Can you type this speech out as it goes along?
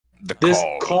The This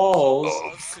call calls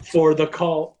of Of for the Cthulhu.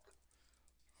 call.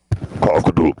 Call of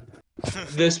Ktulu.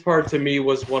 This part to me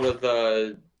was one of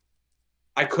the.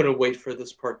 I couldn't wait for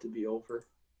this part to be over.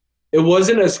 It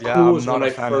wasn't as Yeah, cool I'm as when not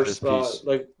a I fan of this first thought. piece.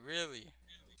 Like, Really?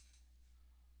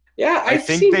 yeah, I I've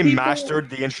think seen they people mastered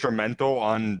the instrumental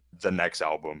on the next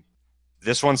album.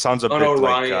 This one sounds a on bit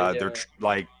like Orion. they're Yeah,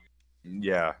 like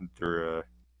yeah, they're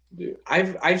dude,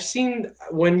 I've seen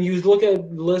when you look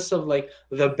at lists of like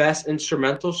the best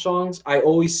instrumental songs, I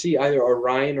always see either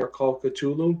Orion or Call of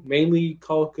Cthulhu, mainly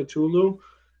Call of Cthulhu,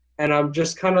 and I'm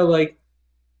just kind of like,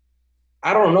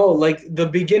 I don't know, like the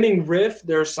beginning riff,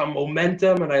 there's some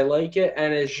momentum and I like it,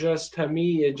 and it's just to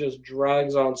me, it just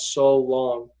drags on so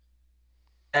long.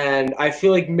 And I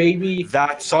feel like maybe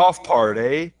that soft part,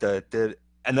 eh?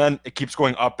 And then it keeps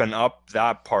going up and up.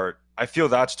 That part, I feel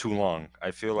that's too long.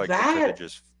 I feel like they could have that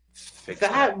just fixed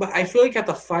that. that, but I feel like at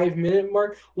the 5 minute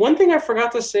mark, one thing I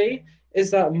forgot to say is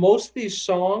that most of these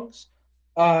songs,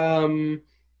 um,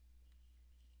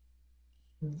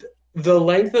 the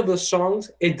length of the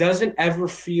songs, it doesn't ever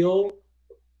feel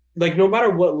like no matter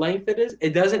what length it is, it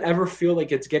doesn't ever feel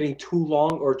like it's getting too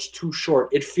long or it's too short.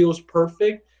 It feels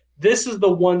perfect. This is the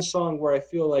one song where I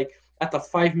feel like at the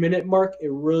 5 minute mark,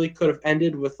 it really could have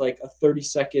ended with like a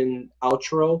 30-second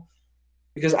outro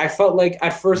because I felt like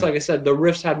at first, Mm. like I said, the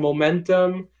riffs had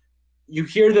momentum. You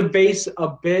hear the bass a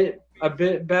bit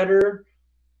better,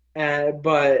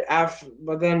 but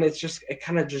then it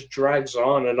kind of just drags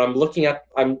on, and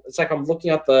it's like I'm looking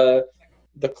at the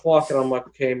clock, and I'm like,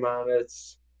 okay, man,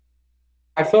 it's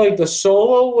I feel like the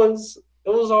solo was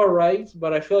all right,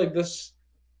 but I feel like this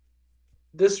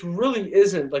really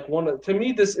isn't like to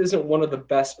me this isn't one of the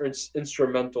best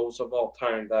instrumentals of all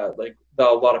time that a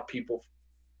lot of people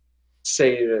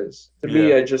say it is. To me,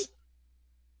 Yeah. it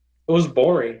was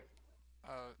boring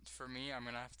For me, I'm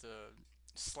gonna have to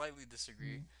slightly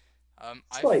disagree. I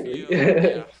slightly. feel,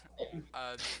 yeah,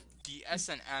 uh, the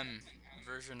S&M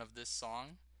version of this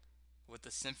song with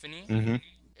the symphony Mm-hmm.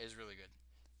 is really good.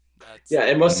 That's Yeah,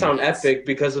 it must Mm. sound it's epic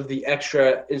because of the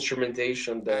extra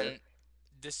instrumentation there. and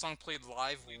this song played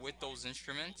live with those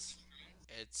instruments.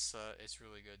 It's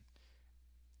really good.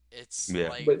 It's Yeah.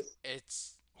 like But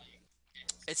it's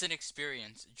it's an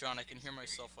experience, John. I can hear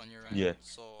myself on your end, Yeah.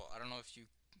 so I don't know if you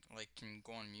like can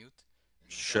go on mute.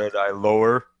 That Should I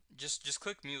lower? just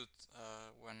click mute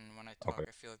when I talk. Okay.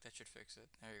 I feel like that should fix it.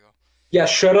 There you go. yeah,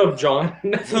 shut up, John.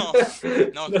 No,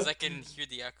 no, because I can hear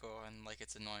the echo and like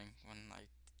it's annoying when I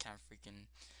can't freaking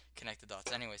connect the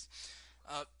dots. Anyways,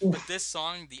 but Oof. this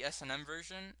song, the S&M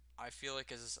version, I feel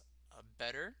like is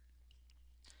better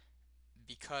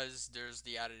because there's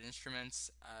the added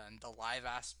instruments and the live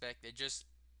aspect. It just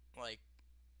like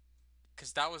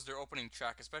because that was their opening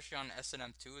track, especially on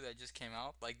S&M 2 that just came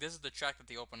out. Like this is the track that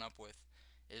they open up with,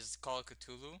 is called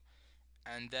Cthulhu,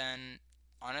 and then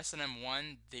on S&M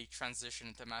 1 they transition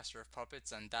into Master of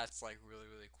Puppets, and that's like really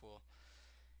really cool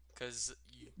because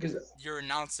you're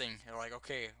announcing, you're like,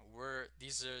 okay,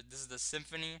 this is the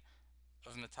symphony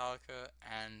of Metallica,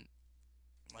 and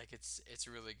like it's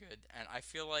really good. And I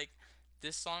feel like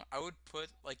this song I would put,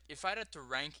 like, if I had to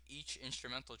rank each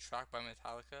instrumental track by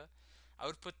Metallica, I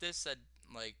would put this at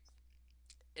like,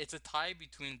 it's a tie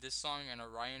between this song and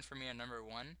Orion for me at number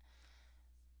one,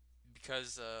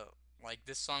 because like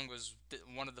this song was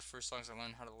one of the first songs I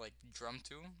learned how to like drum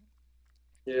to.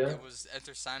 Yeah. It was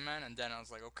Enter Sandman, and then I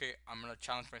was like, okay, I'm gonna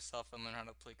challenge myself and learn how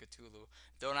to play Cthulhu.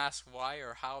 Don't ask why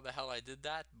or how the hell I did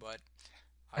that, but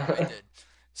I did.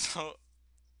 So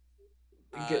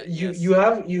you you yes,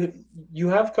 have you you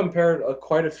have compared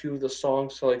quite a few of the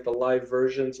songs to like the live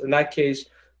versions. In that case,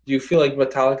 do you feel like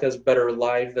Metallica is better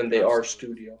live than they are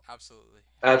absolutely, studio? absolutely,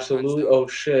 hands Absolutely. down. Oh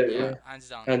shit. Yeah, Yeah. hands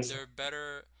down. And They're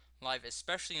better live,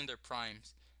 especially in their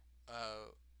primes.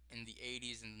 In the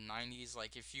 80s and the 90s,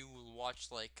 like if you watch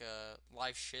like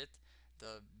live shit,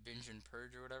 the Binge and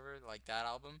Purge or whatever, like that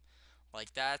album, like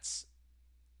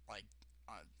like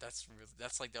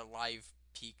that's like their live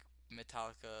peak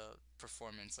Metallica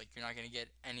performance. Like you're not gonna get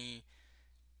any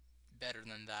better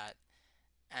than that.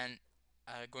 And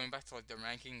going back to like the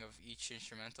ranking of each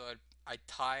instrumental, I'd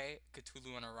tie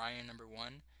Cthulhu and Orion number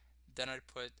one. Then I'd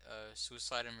put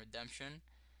Suicide and Redemption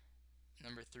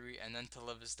number three, and then To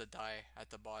Live Is to Die at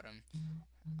the bottom.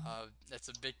 That's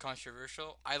a bit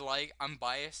controversial. I'm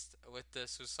biased with the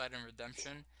Suicide and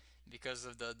Redemption because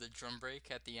of the drum break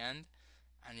at the end,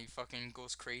 and he fucking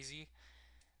goes crazy.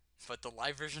 But the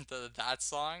live version to that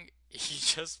song, he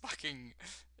just fucking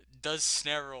does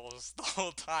snare rolls the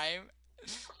whole time,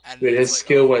 and dude, it's his like,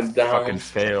 skill oh went fuck, Fucking down. what are you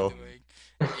fail.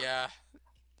 doing? Yeah,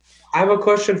 I have a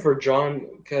question for John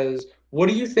because what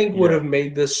do you think would Yeah. have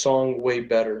made this song way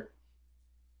better?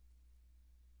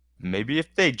 maybe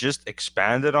if they just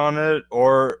expanded on it,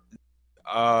 or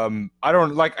I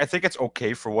don't like. I think it's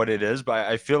okay for what it is, but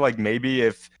I feel like maybe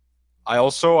if I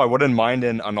wouldn't mind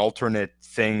an alternate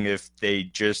thing if they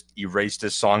just erased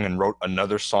this song and wrote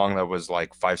another song that was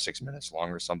like 5-6 minutes long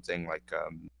or something like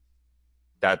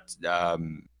that.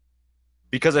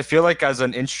 Because I feel like as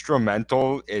an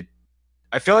instrumental,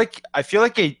 I feel like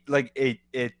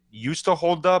it used to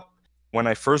hold up when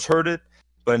I first heard it,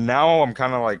 but now I'm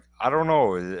kind of like I don't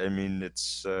know. I mean,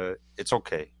 it's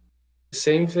okay,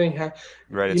 Same thing.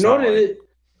 right? You It's know not what it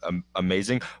like is?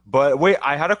 amazing. But wait,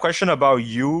 I had a question about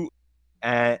you,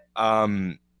 and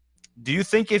do you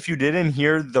think if you didn't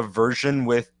hear the version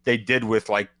with they did with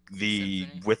like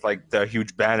Symphony. the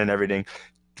huge band and everything,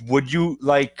 would you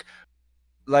like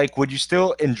would you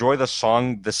still enjoy the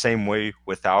song the same way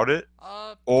without it,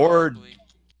 or Probably.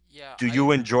 Yeah, do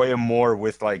you enjoy it more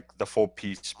with like the full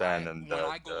piece band I and when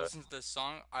I go the listen to this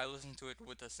song, I listen to it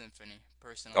with the symphony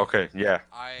personally. okay, yeah,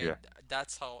 I yeah,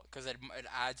 that's how because it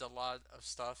adds a lot of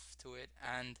stuff to it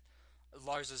and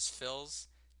Lars's fills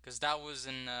because that was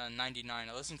in '99.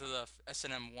 I listened to the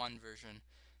S&M one version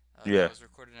that yeah, was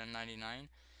recorded in '99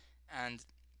 and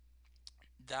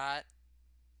that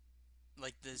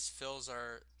like these fills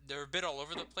are they're a bit all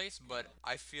over the place, but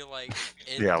I feel like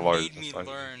it yeah, Lars made and me stuff.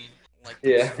 learn like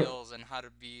those Yeah. fills and how to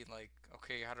be like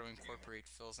okay, how to incorporate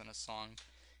fills in a song,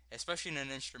 especially in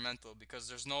an instrumental because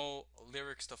there's no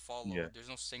lyrics to follow, Yeah, there's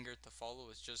no singer to follow.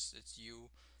 It's you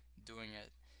doing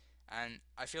it, and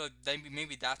I feel like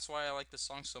maybe that's why I like the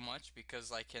song so much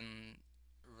because I can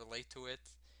relate to it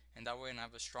in that way and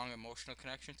have a strong emotional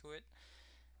connection to it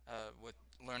with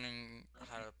learning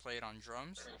how to play it on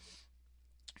drums.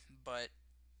 But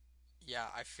yeah,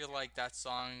 I feel like that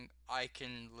song I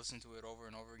can listen to it over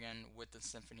and over again with the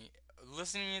symphony.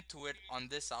 Listening to it on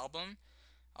this album,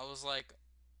 I was like,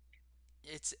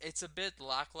 it's a bit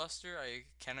lackluster. I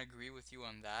can agree with you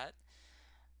on that,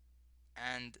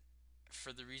 and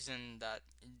for the reason that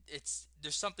it's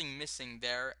there's something missing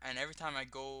there. And every time I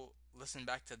go listen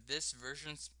back to this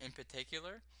version in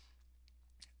particular,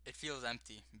 it feels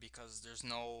empty because there's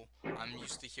no. I'm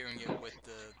used to hearing it with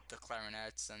the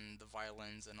clarinets and the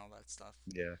violins and all that stuff.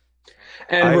 yeah. So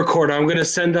And I record. I'm gonna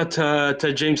send that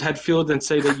to James Hetfield and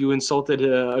say that you insulted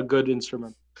a good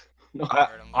instrument. No. all I right,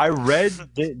 I'm I gonna do read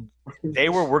that. they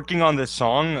were working on this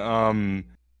song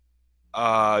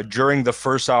during the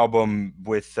first album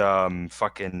with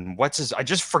fucking what's his I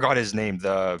just forgot his name.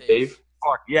 The Dave. Dave.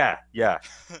 fuck, yeah, yeah,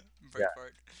 yeah.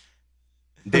 Breakbart.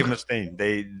 Dave Mustaine.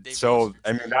 Dave So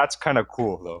I Mustaine. mean that's kind of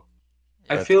cool though.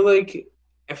 I Yeah. That's feel like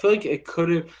I feel like it could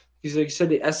have because like you said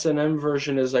the S&M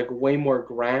version is like way more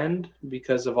grand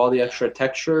because of all the Yeah. extra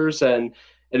textures and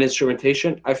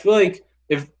instrumentation. I feel like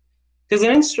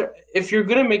because if you're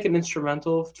gonna make an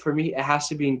instrumental for me it has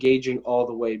to be engaging all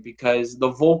the way because the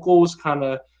vocals kind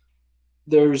of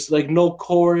there's like no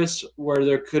chorus where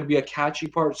there could be a catchy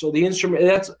part so the instrument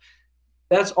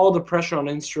that's all the pressure on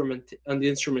the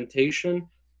instrumentation.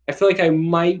 I feel like I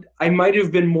might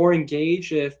have been more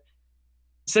engaged if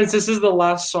since this is the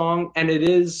last song and it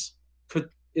is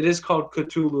called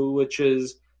Cthulhu, which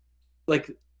is like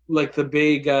like the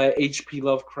big H.P.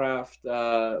 Lovecraft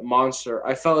monster.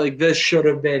 I felt like this should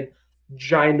have been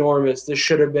ginormous. This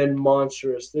should have been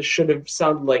monstrous. This should have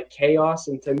sounded like chaos.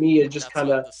 And to me, it just That's kind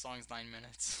why of the song's 9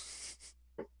 minutes.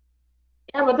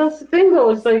 yeah. But that's the thing, though.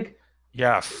 It's like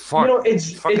yeah, fuck,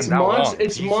 fucking that long.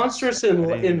 it's Jesus, monstrous I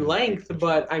didn't in even pay length, attention to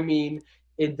but it. I mean,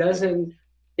 it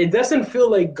Yeah, doesn't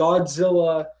feel like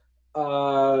Godzilla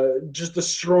just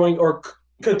destroying or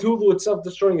Cthulhu itself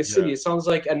destroying a yeah. city. It sounds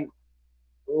like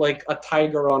a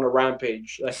tiger on a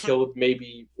rampage that killed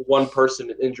maybe one person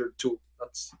and injured two.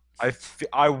 That's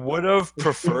I would have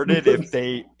preferred it if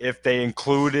they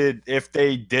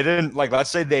didn't like let's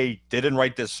say they didn't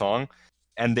write this song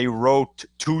and they wrote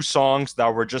two songs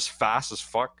that were just fast as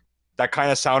fuck. That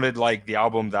kind of sounded like the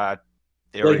album that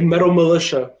they like already Metal did.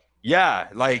 Militia. Yeah,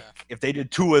 like Yeah. if they did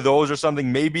two of those or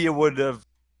something, maybe it would have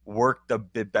worked a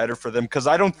bit better for them because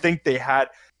I don't think they had.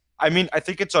 I mean, I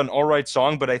think it's an all right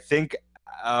song, but I think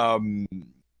um,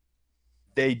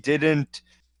 they didn't.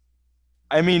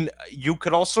 I mean, you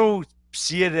could also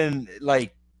see it in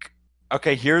like,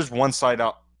 okay, here's one side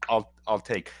I'll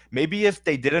take. Maybe if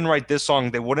they didn't write this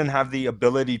song, they wouldn't have the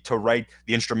ability to write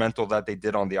the instrumental that they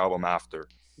did on the album after.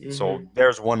 So Hmm.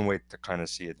 there's one way to kind of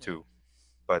see it Yeah. too.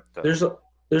 But There's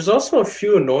there's also a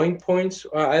few annoying points.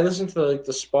 I listened to like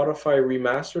the Spotify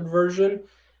remastered version,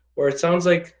 where it sounds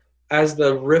like as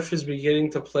the riff is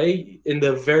beginning to play, in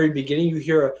the very beginning you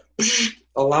hear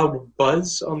a loud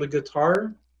buzz on the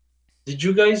guitar. Did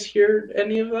you guys hear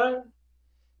any of that?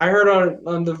 I heard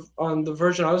on the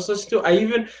version I was listening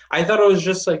to. I thought it was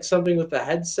just like something with the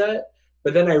headset,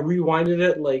 but then I rewinded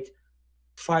it like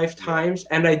five Yeah, times,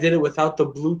 and I did it without the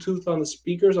Bluetooth on the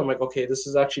speakers. I'm like, okay, this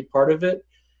is actually part of it.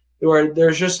 Where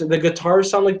there's just the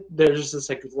guitars sound like there's this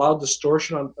like loud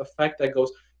distortion on effect that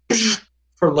goes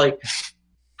for like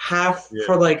yeah,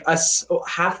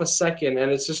 half a second,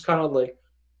 and it's just kind of like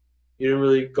you didn't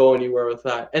really go anywhere with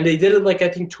that. And they did it like I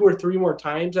think two or three more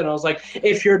times, and I was like,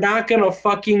 if you're not gonna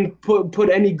fucking put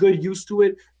any good use to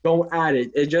it, don't add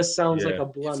it. It just sounds like yeah, a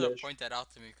You have to blemish. point that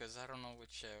out to me because I don't know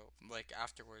which like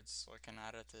afterwards, so I can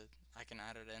add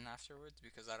it in afterwards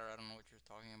because I don't know what you're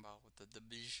talking about with the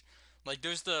bish. Like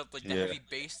there's the yeah, heavy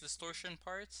bass distortion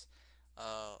parts,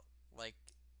 uh, like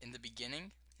in the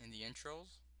beginning in the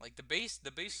intros. Like the bass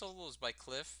solos by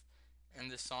Cliff in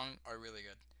this song are really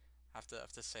good. I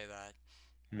have to say that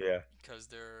yeah, because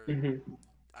they're Mm-hmm.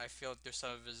 I feel like they're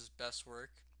some of his best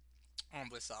work on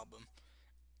this album.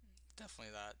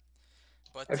 Definitely that.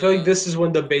 I But feel like this is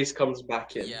when the bass comes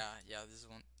back in. yeah, this is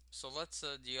one. So let's.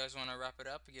 Do you guys want to wrap it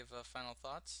up? Give final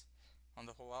thoughts on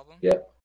the whole album? Yeah.